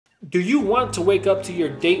Do you want to wake up to your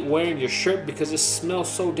date wearing your shirt because it smells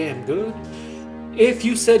so damn good? If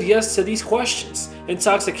you said yes to these questions,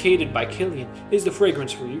 Intoxicated by Kilian is the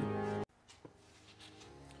fragrance for you.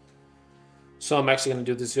 So I'm actually going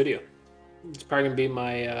to do this video. It's probably going to be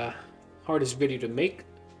my hardest video to make,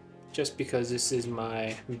 just because this is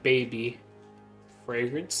my baby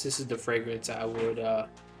fragrance. This is the fragrance I would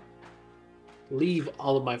leave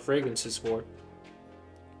all of my fragrances for.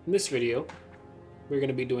 In this video, we're going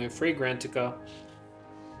to be doing Fragrantica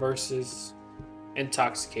versus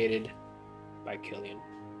Intoxicated by Kilian.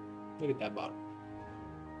 Look at that bottle.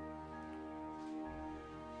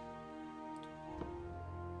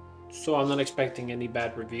 So I'm not expecting any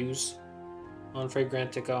bad reviews on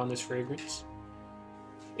Fragrantica on this fragrance.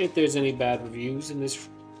 If there's any bad reviews in this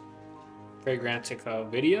Fragrantica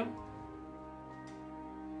video,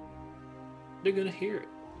 they're gonna hear it.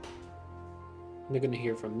 They're gonna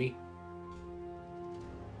hear from me.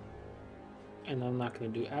 And I'm not gonna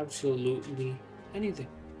do absolutely anything.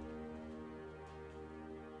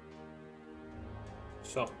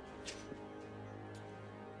 So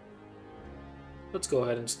let's go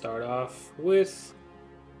ahead and start off with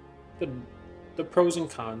the pros and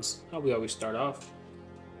cons. How we always start off.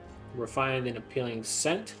 Refined and appealing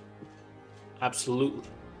scent. Absolutely.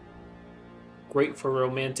 Great for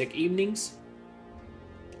romantic evenings.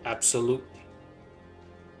 Absolutely.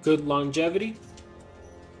 Good longevity.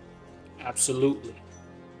 Absolutely.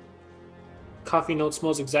 Coffee note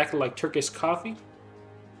smells exactly like Turkish coffee.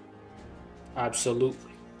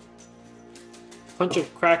 Absolutely. Punch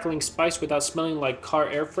of crackling spice without smelling like car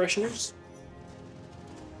air fresheners.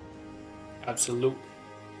 Absolutely.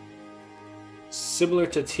 Similar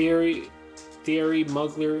to Thierry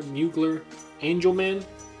Mugler, Angelman.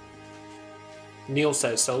 Neil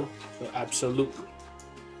says so absolutely.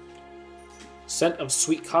 Scent of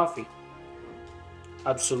sweet coffee.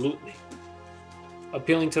 Absolutely.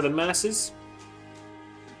 Appealing to the masses.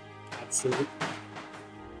 Absolutely.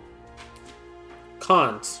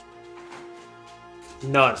 Cons.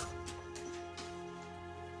 None.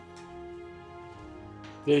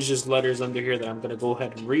 There's just letters under here that I'm going to go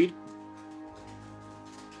ahead and read.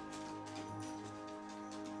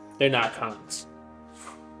 They're not cons.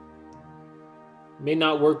 May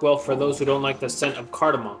not work well for those who don't like the scent of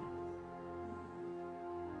cardamom.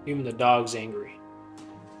 Even the dog's angry.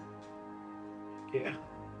 Yeah.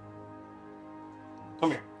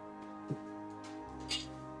 Come here.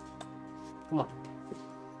 Come on.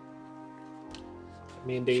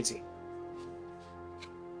 Me and Daisy.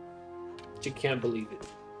 You can't believe it.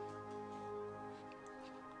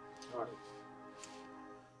 Alright.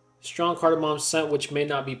 Strong cardamom scent which may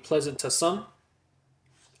not be pleasant to some.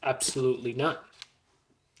 Absolutely not.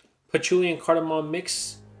 Patchouli and cardamom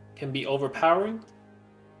mix can be overpowering.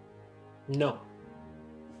 No.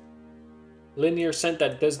 Linear scent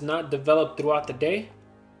that does not develop throughout the day.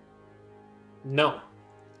 No.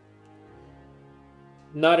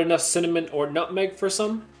 Not enough cinnamon or nutmeg for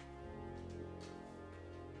some.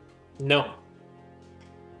 No.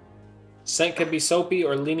 Scent can be soapy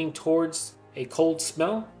or leaning towards a cold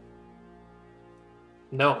smell.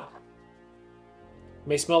 No.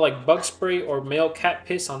 May smell like bug spray or male cat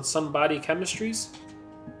piss on some body chemistries.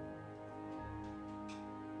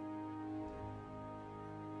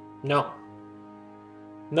 No.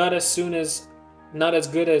 Not as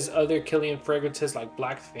good as other Kilian fragrances like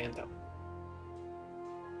Black Phantom.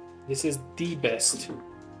 This is the best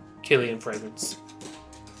Kilian fragrance.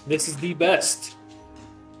 This is the best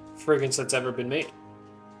fragrance that's ever been made.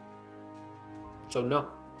 So no.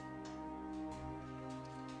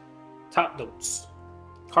 Top notes.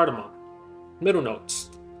 Cardamom. Middle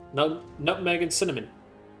notes. Nutmeg and cinnamon.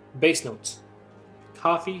 Base notes.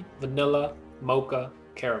 Coffee, vanilla, mocha,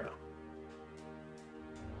 caramel.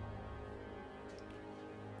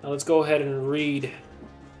 Now let's go ahead and read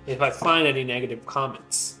if I find any negative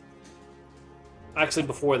comments. Actually,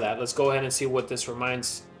 before that, let's go ahead and see what this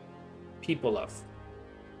reminds people of.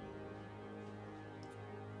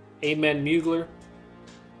 Amen Mugler.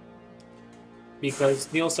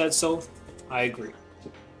 Because Neil said so, I agree.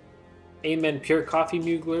 Amen Pure Coffee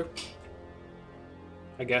Mugler.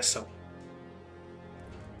 I guess so.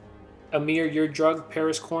 Amir Your Drug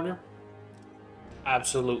Paris Corner.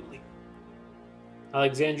 Absolutely.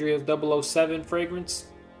 Alexandria's 007 fragrance.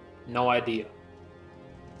 No idea.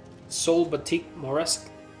 Soul Batik Moresque.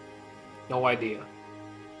 No idea.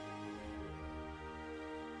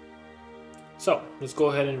 So, let's go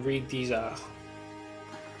ahead and read these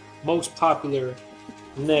most popular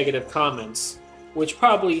negative comments, which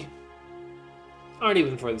probably aren't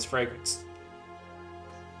even for this fragrance.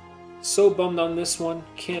 So bummed on this one.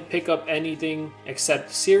 Can't pick up anything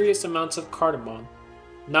except serious amounts of cardamom.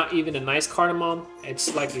 Not even a nice cardamom.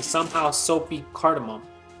 It's like a somehow soapy cardamom.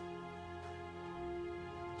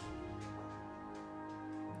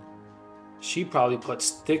 She probably put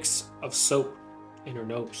sticks of soap in her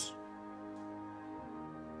nose.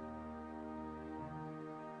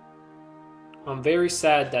 I'm very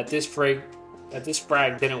sad that this frag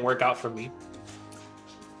didn't work out for me.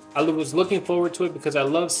 I was looking forward to it because I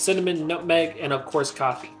love cinnamon, nutmeg, and of course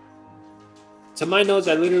coffee. To my nose,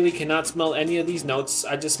 I literally cannot smell any of these notes.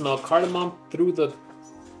 I just smell cardamom through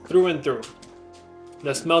and through.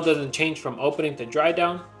 The smell doesn't change from opening to dry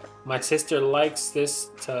down. My sister likens this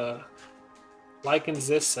as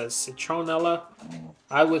citronella.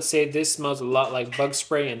 I would say this smells a lot like bug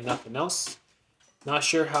spray and nothing else. Not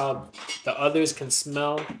sure how others can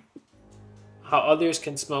smell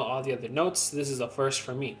all the other notes. This is a first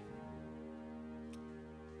for me.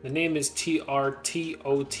 The name is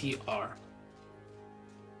TRTOTR.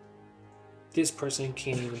 This person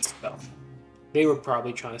can't even spell. They were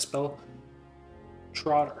probably trying to spell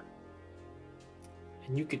trotter.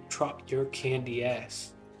 And you could trot your candy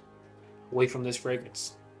ass away from this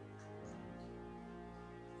fragrance.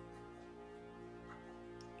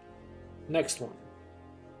 Next one.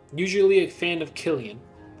 Usually a fan of Kilian.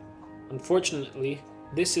 Unfortunately,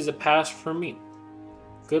 this is a pass for me.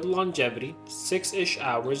 Good longevity, 6-ish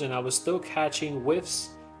hours, and I was still catching whiffs.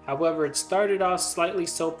 However, it started off slightly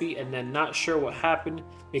soapy and then not sure what happened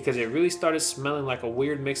because it really started smelling like a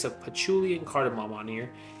weird mix of patchouli and cardamom on here,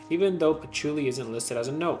 even though patchouli isn't listed as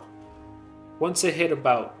a note. Once it hit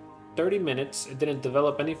about 30 minutes, it didn't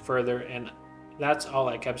develop any further, and that's all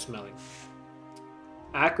I kept smelling.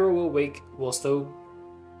 Acro will still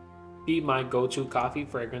be my go-to coffee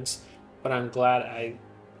fragrance, but I'm glad I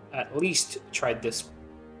at least tried this one.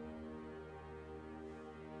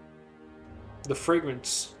 The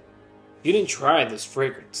fragrance. You didn't try this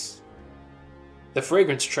fragrance. The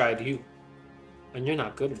fragrance tried you, and you're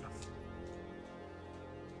not good enough.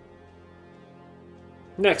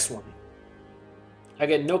 Next one. I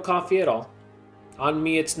get no coffee at all. On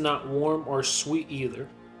me, it's not warm or sweet either.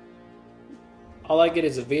 All I get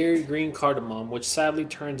is a very green cardamom, which sadly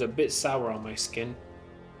turns a bit sour on my skin.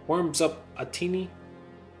 Warms up a tiny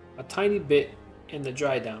bit in the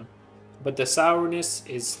dry down, but the sourness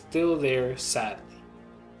is still there sadly.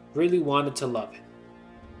 Really wanted to love it.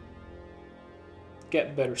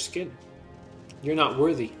 Get better skin. You're not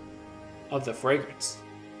worthy of the fragrance.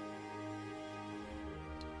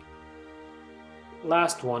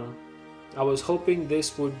 Last one. I was hoping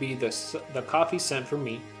this would be the coffee scent for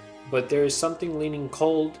me, but there is something leaning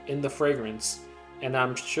cold in the fragrance, and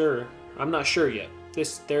I'm not sure yet.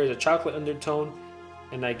 There is a chocolate undertone,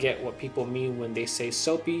 and I get what people mean when they say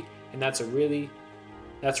soapy, and that's really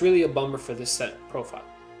a bummer for this scent profile.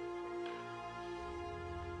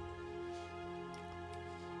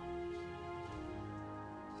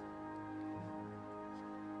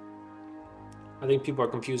 I think people are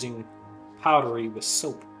confusing powdery with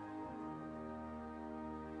soap.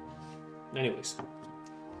 Anyways,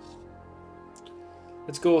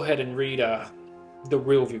 let's go ahead and read the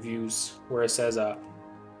real reviews where it says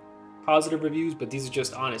positive reviews, but these are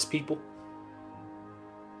just honest people.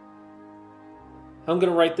 I'm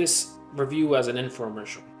gonna write this review as an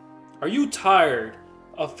infomercial. Are you tired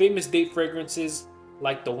of famous date fragrances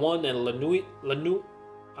like the one in La Nuit? I don't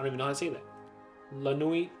even know how to say that. La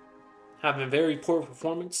Nuit having very poor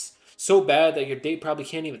performance, so bad that your date probably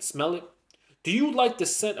can't even smell it? Do you like the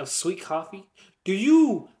scent of sweet coffee? Do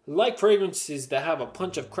you like fragrances that have a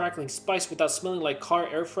punch of crackling spice without smelling like car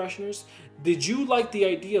air fresheners? Did you like the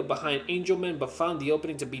idea behind Angel Men but found the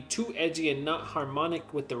opening to be too edgy and not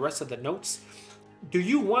harmonic with the rest of the notes? Do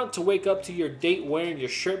you want to wake up to your date wearing your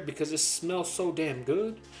shirt because it smells so damn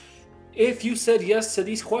good? If you said yes to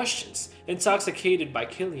these questions, Intoxicated by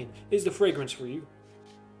Kilian is the fragrance for you.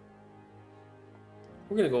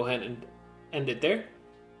 We're going to go ahead and end it there.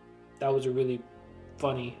 That was a really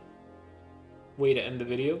funny way to end the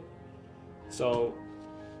video. So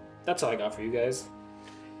that's all I got for you guys.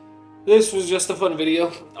 This was just a fun video.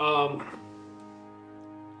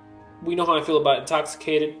 We know how I feel about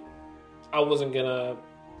Intoxicated. I wasn't gonna,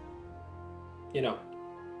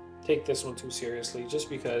 take this one too seriously, just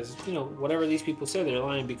because, whatever these people say, they're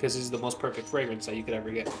lying, because it's the most perfect fragrance that you could ever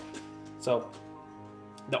get. So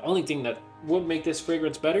the only thing that would make this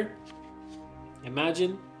fragrance better,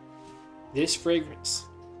 imagine this fragrance,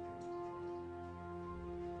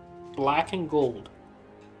 black and gold,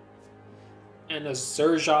 and a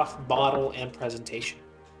Xerjoff bottle and presentation.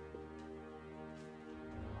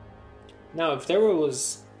 Now, if there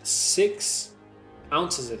was 6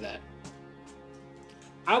 ounces of that,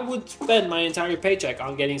 I would spend my entire paycheck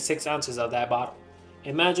on getting 6 ounces of that bottle.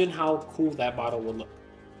 Imagine how cool that bottle would look.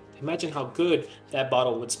 Imagine how good that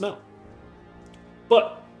bottle would smell.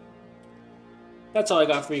 But that's all I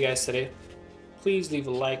got for you guys today. Please leave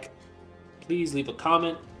a like. Please leave a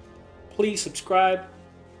comment. Please subscribe.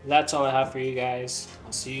 That's all I have for you guys.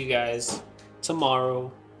 I'll see you guys tomorrow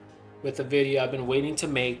with a video I've been waiting to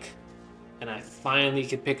make. And I finally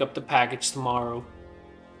can pick up the package tomorrow.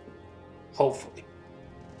 Hopefully.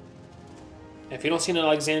 If you don't see an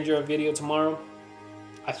Alexandria video tomorrow,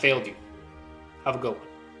 I failed you. Have a good one.